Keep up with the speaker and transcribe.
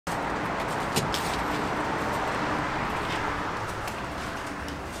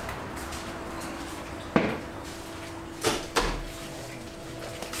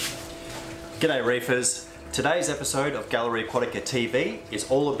G'day reefers. Today's episode of Gallery Aquatica TV is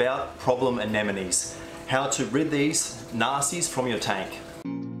all about problem anemones. How to rid these nasties from your tank.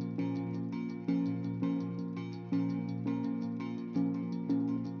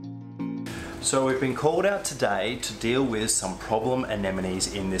 So we've been called out today to deal with some problem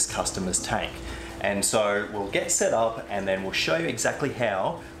anemones in this customer's tank. And so we'll get set up and then we'll show you exactly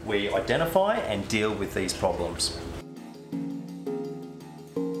how we identify and deal with these problems.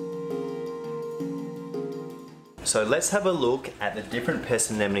 So let's have a look at the different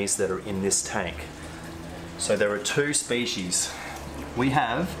pest anemones that are in this tank. So there are two species. We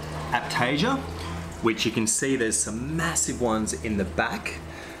have Aiptasia, which you can see there's some massive ones in the back.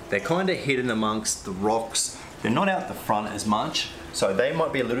 They're kind of hidden amongst the rocks. They're not out the front as much, so they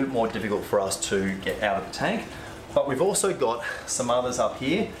might be a little bit more difficult for us to get out of the tank. But we've also got some others up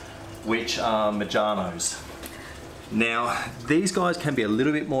here, which are Majanos. Now, these guys can be a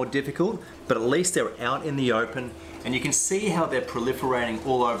little bit more difficult, but at least they're out in the open and you can see how they're proliferating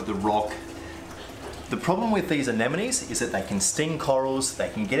all over the rock. The problem with these anemones is that they can sting corals, they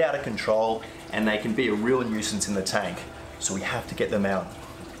can get out of control, and they can be a real nuisance in the tank. So we have to get them out.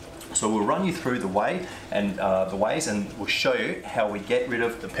 So we'll run you through the ways and we'll show you how we get rid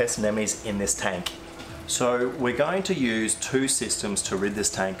of the pest anemones in this tank. So we're going to use two systems to rid this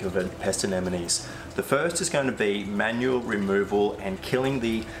tank of pest anemones. The first is going to be manual removal and killing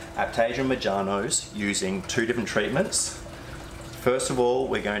the Aiptasia and Majanos using two different treatments. First of all,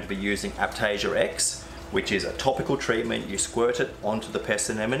 we're going to be using Aiptasia X, which is a topical treatment. You squirt it onto the pest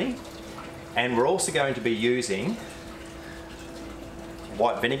anemone. And we're also going to be using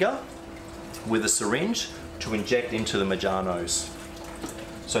white vinegar with a syringe to inject into the Majanos.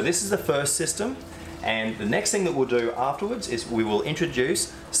 So this is the first system. And the next thing that we'll do afterwards is we will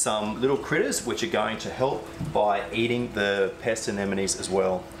introduce some little critters which are going to help by eating the pest anemones as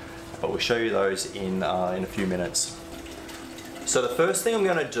well. But we'll show you those in a few minutes. So the first thing I'm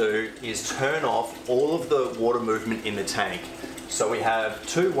going to do is turn off all of the water movement in the tank. So we have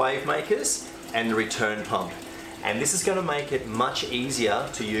two wave makers and the return pump. And this is going to make it much easier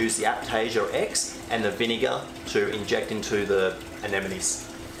to use the Aiptasia X and the vinegar to inject into the anemones.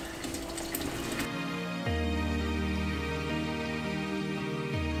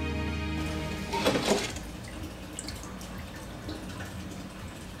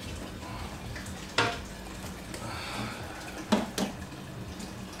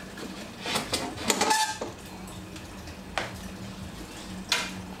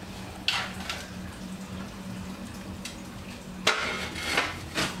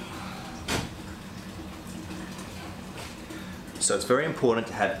 So it's very important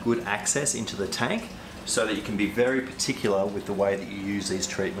to have good access into the tank so that you can be very particular with the way that you use these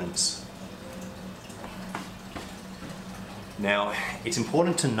treatments. Now, it's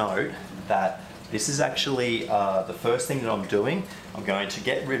important to note that this is actually the first thing that I'm doing. I'm going to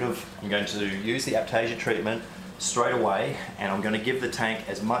use the Aiptasia treatment straight away, and I'm going to give the tank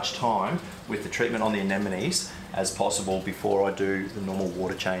as much time with the treatment on the anemones as possible before I do the normal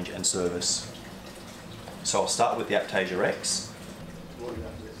water change and service. So I'll start with the Aiptasia X.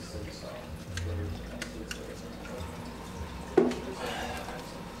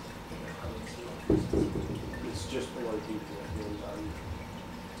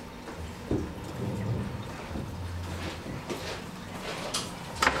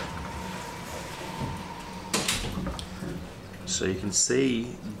 So you can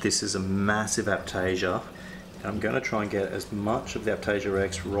see this is a massive Aiptasia, and I'm going to try and get as much of the Aiptasia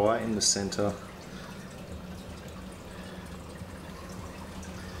X right in the center.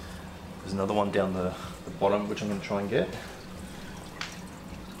 There's another one down the bottom which I'm going to try and get.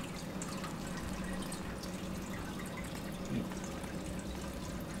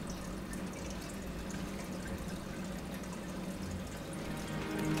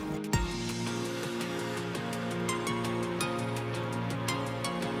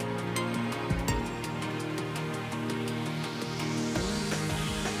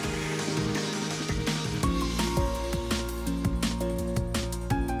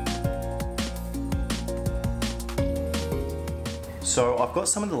 So I've got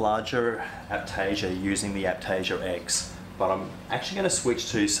some of the larger Aiptasia using the Aiptasia X, but I'm actually going to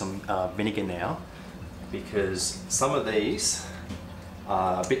switch to some vinegar now because some of these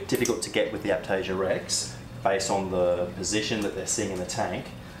are a bit difficult to get with the Aiptasia X based on the position that they're seeing in the tank.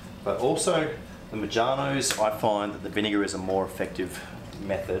 But also the Majanos, I find that the vinegar is a more effective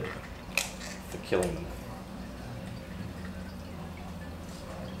method for killing them.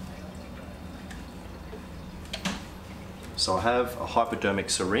 So I have a hypodermic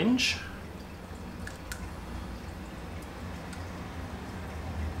syringe.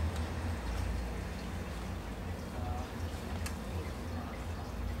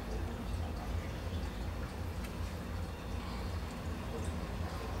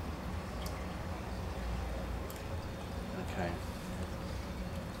 Okay.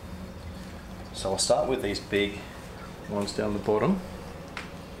 So I'll start with these big ones down the bottom.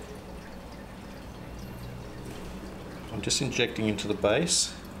 I'm just injecting into the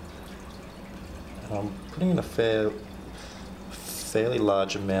base, and I'm putting in a fairly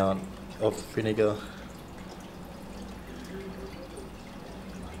large amount of vinegar.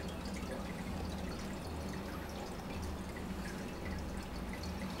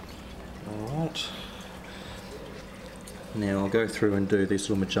 Alright. Now I'll go through and do these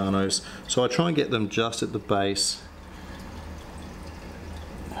little Majanos. So I try and get them just at the base.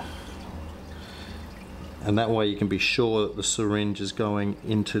 And that way you can be sure that the syringe is going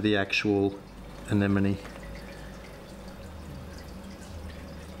into the actual anemone.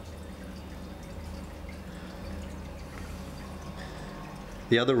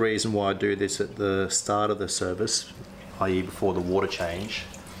 The other reason why I do this at the start of the service, i.e. before the water change,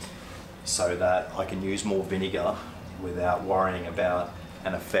 so that I can use more vinegar without worrying about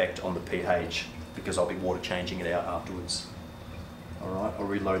an effect on the pH, because I'll be water changing it out afterwards. Alright, I'll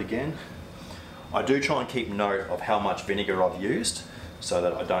reload again. I do try and keep note of how much vinegar I've used so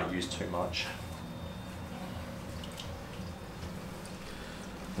that I don't use too much.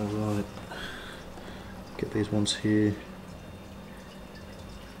 Alright, get these ones here.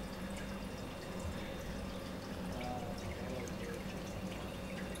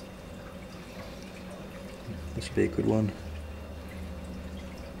 This would be a good one.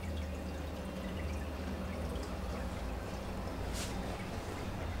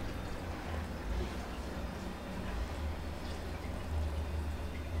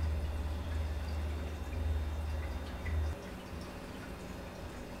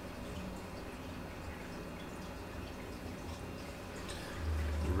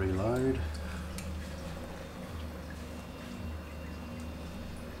 Reload.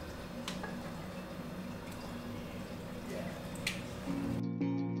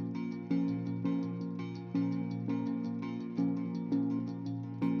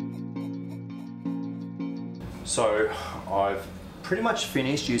 So I've pretty much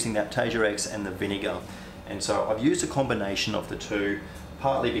finished using the Aiptasia X and the vinegar, and so I've used a combination of the two,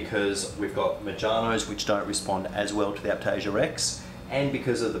 partly because we've got Majanos which don't respond as well to the Aiptasia X, and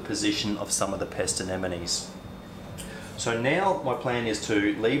because of the position of some of the pest anemones. So now my plan is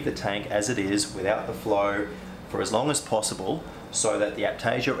to leave the tank as it is without the flow for as long as possible, so that the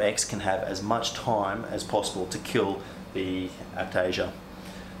Aiptasia X can have as much time as possible to kill the Aiptasia.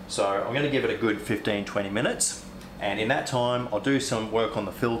 So I'm going to give it a good 15-20 minutes, and in that time I'll do some work on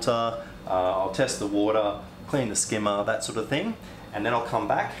the filter, I'll test the water, clean the skimmer, that sort of thing, and then I'll come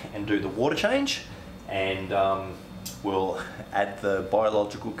back and do the water change, and we'll add the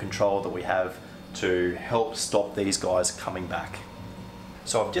biological control that we have to help stop these guys coming back.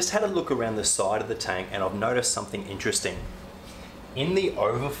 So I've just had a look around the side of the tank and I've noticed something interesting. In the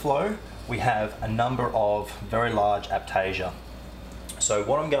overflow we have a number of very large Aiptasia. So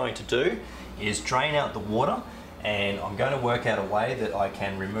what I'm going to do is drain out the water, and I'm going to work out a way that I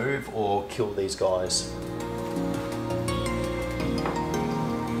can remove or kill these guys.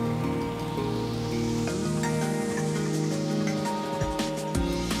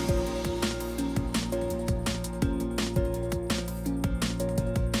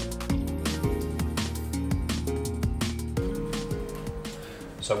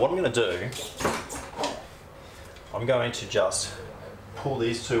 So what I'm going to do, I'm going to just pull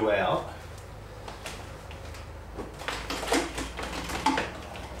these two out,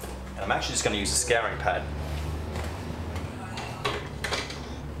 and I'm actually just going to use a scouring pad.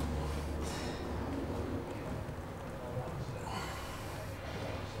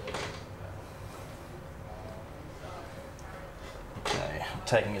 Okay, I'm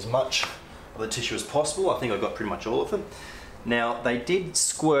taking as much of the tissue as possible. I think I've got pretty much all of them. Now, they did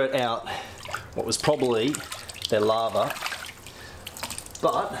squirt out what was probably their larva,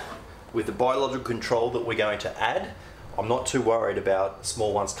 but with the biological control that we're going to add, I'm not too worried about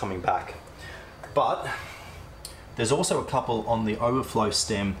small ones coming back. But there's also a couple on the overflow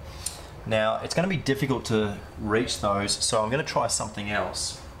stem. Now, it's going to be difficult to reach those, so I'm going to try something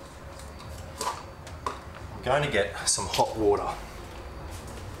else. I'm going to get some hot water.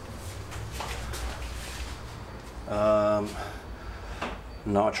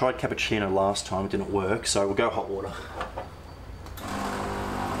 No, I tried cappuccino last time, it didn't work, so we'll go hot water.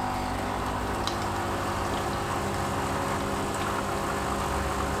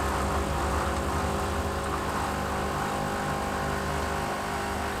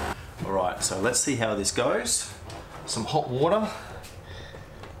 Alright, so let's see how this goes. Some hot water.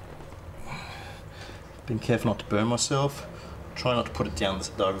 Been careful not to burn myself. Try not to put it down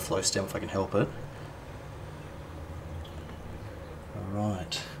the overflow stem if I can help it.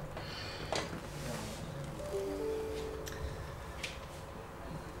 Alright.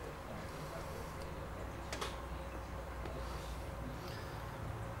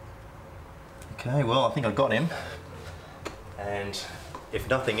 Okay, well, I think I got him. And if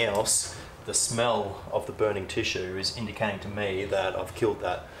nothing else, the smell of the burning tissue is indicating to me that I've killed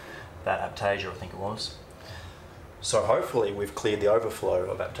that Aiptasia, I think it was. So hopefully we've cleared the overflow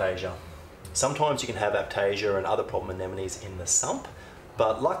of Aiptasia. Sometimes you can have Aiptasia and other problem anemones in the sump,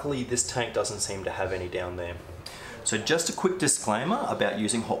 but luckily this tank doesn't seem to have any down there. So just a quick disclaimer about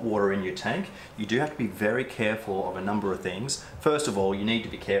using hot water in your tank. You do have to be very careful of a number of things. First of all, you need to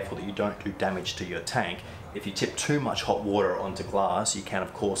be careful that you don't do damage to your tank. If you tip too much hot water onto glass, you can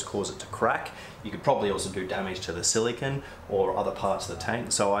of course cause it to crack. You could probably also do damage to the silicon or other parts of the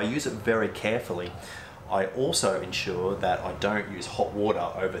tank, so I use it very carefully. I also ensure that I don't use hot water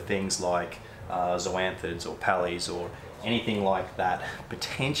over things like zoanthids or pallies or anything like that.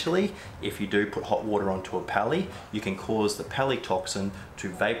 Potentially, if you do put hot water onto a pally, you can cause the pally toxin to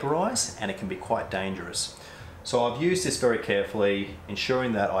vaporize and it can be quite dangerous. So I've used this very carefully,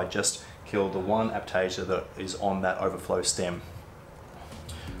 ensuring that I just kill the one Aiptasia that is on that overflow stem.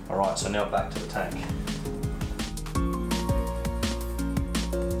 Alright, so now back to the tank.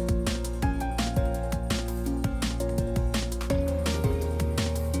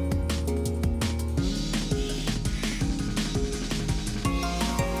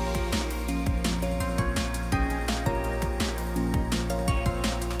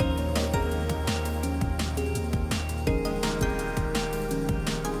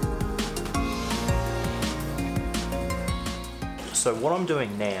 So what I'm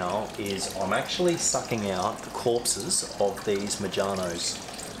doing now is I'm actually sucking out the corpses of these Majanos.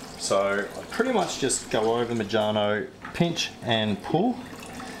 So I pretty much just go over the Majano, pinch and pull,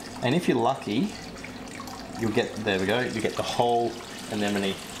 and if you're lucky, you'll get, there we go, you get the whole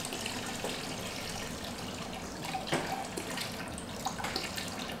anemone.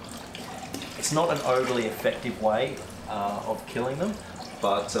 It's not an overly effective way of killing them,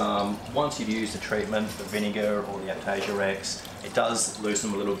 but once you've used the treatment, the vinegar or the Aiptasia X, it does loosen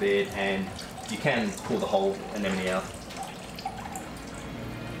them a little bit and you can pull the whole anemone out.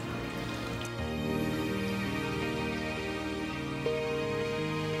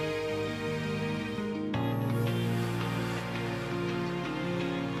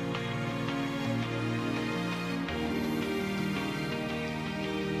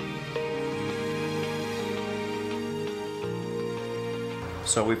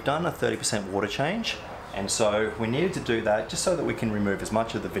 So we've done a 30% water change, and so we needed to do that just so that we can remove as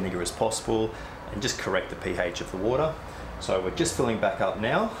much of the vinegar as possible and just correct the pH of the water. So we're just filling back up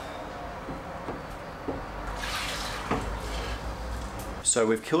now. So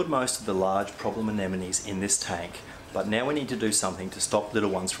we've killed most of the large problem anemones in this tank, but now we need to do something to stop little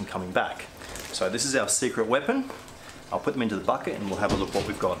ones from coming back. So this is our secret weapon. I'll put them into the bucket and we'll have a look what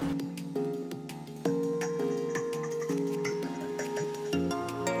we've got.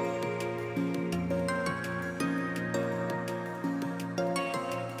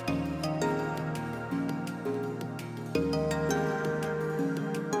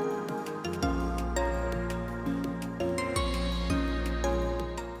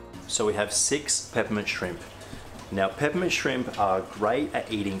 So we have 6 peppermint shrimp. Now peppermint shrimp are great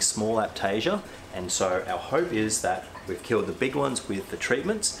at eating small Aiptasia, and so our hope is that we've killed the big ones with the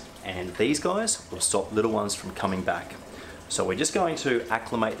treatments and these guys will stop little ones from coming back. So we're just going to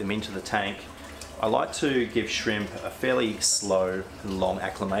acclimate them into the tank. I like to give shrimp a fairly slow and long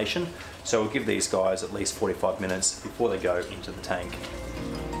acclimation, so we'll give these guys at least 45 minutes before they go into the tank.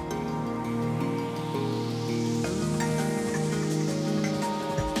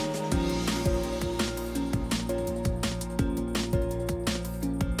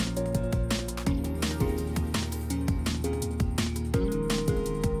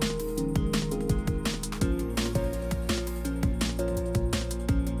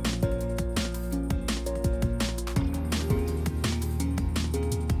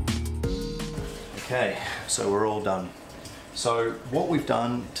 Okay, so we're all done. So what we've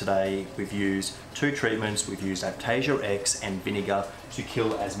done today, we've used 2 treatments. We've used Aiptasia X and vinegar to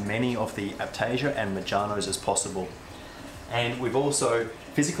kill as many of the Aiptasia and Majanos as possible. And we've also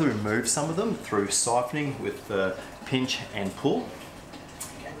physically removed some of them through siphoning with the pinch and pull.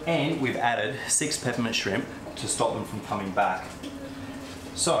 And we've added 6 peppermint shrimp to stop them from coming back.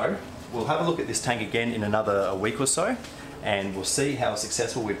 So we'll have a look at this tank again in another week or so, and we'll see how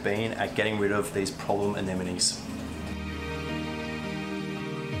successful we've been at getting rid of these problem anemones.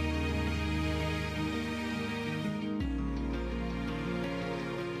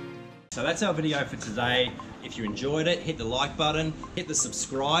 So that's our video for today. If you enjoyed it, hit the like button, hit the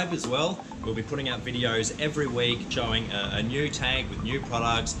subscribe as well. We'll be putting out videos every week showing a new tank with new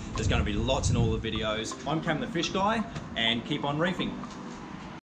products. There's going to be lots in all the videos. I'm Cam the Fish Guy, and keep on reefing.